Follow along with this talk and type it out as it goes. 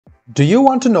Do you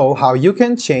want to know how you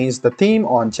can change the theme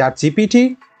on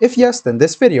ChatGPT? If yes, then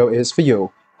this video is for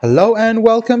you. Hello and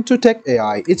welcome to Tech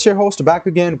AI. It's your host back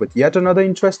again with yet another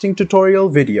interesting tutorial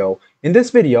video. In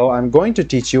this video, I'm going to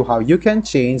teach you how you can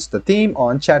change the theme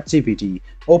on ChatGPT.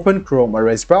 Open Chrome or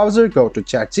Edge browser, go to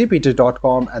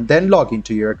chatgpt.com and then log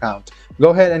into your account. Go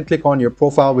ahead and click on your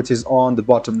profile, which is on the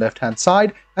bottom left hand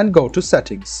side, and go to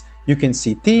settings. You can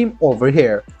see theme over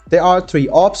here. There are three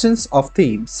options of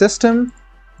theme: system,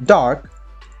 dark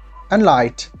and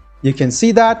light. You can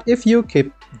see that if you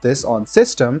keep this on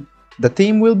system, the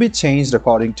theme will be changed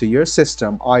according to your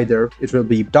system. Either it will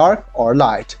be dark or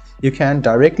light. You can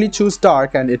directly choose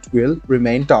dark and it will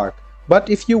remain dark. But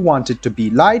if you want it to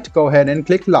be light, go ahead and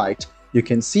click light. You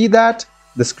can see that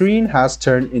the screen has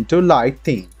turned into light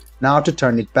theme. Now to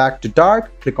turn it back to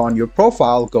dark, click on your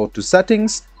profile, go to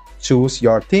settings, choose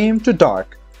your theme to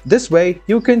dark. This way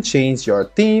you can change your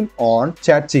theme on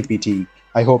ChatGPT.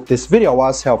 I hope this video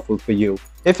was helpful for you.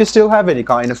 If you still have any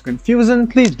kind of confusion,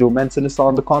 please do mention us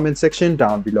on the comment section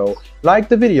down below. Like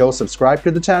the video, subscribe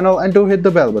to the channel, and do hit the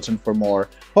bell button for more.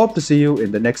 Hope to see you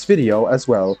in the next video as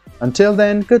well. Until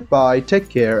then, goodbye, take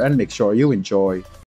care, and make sure you enjoy.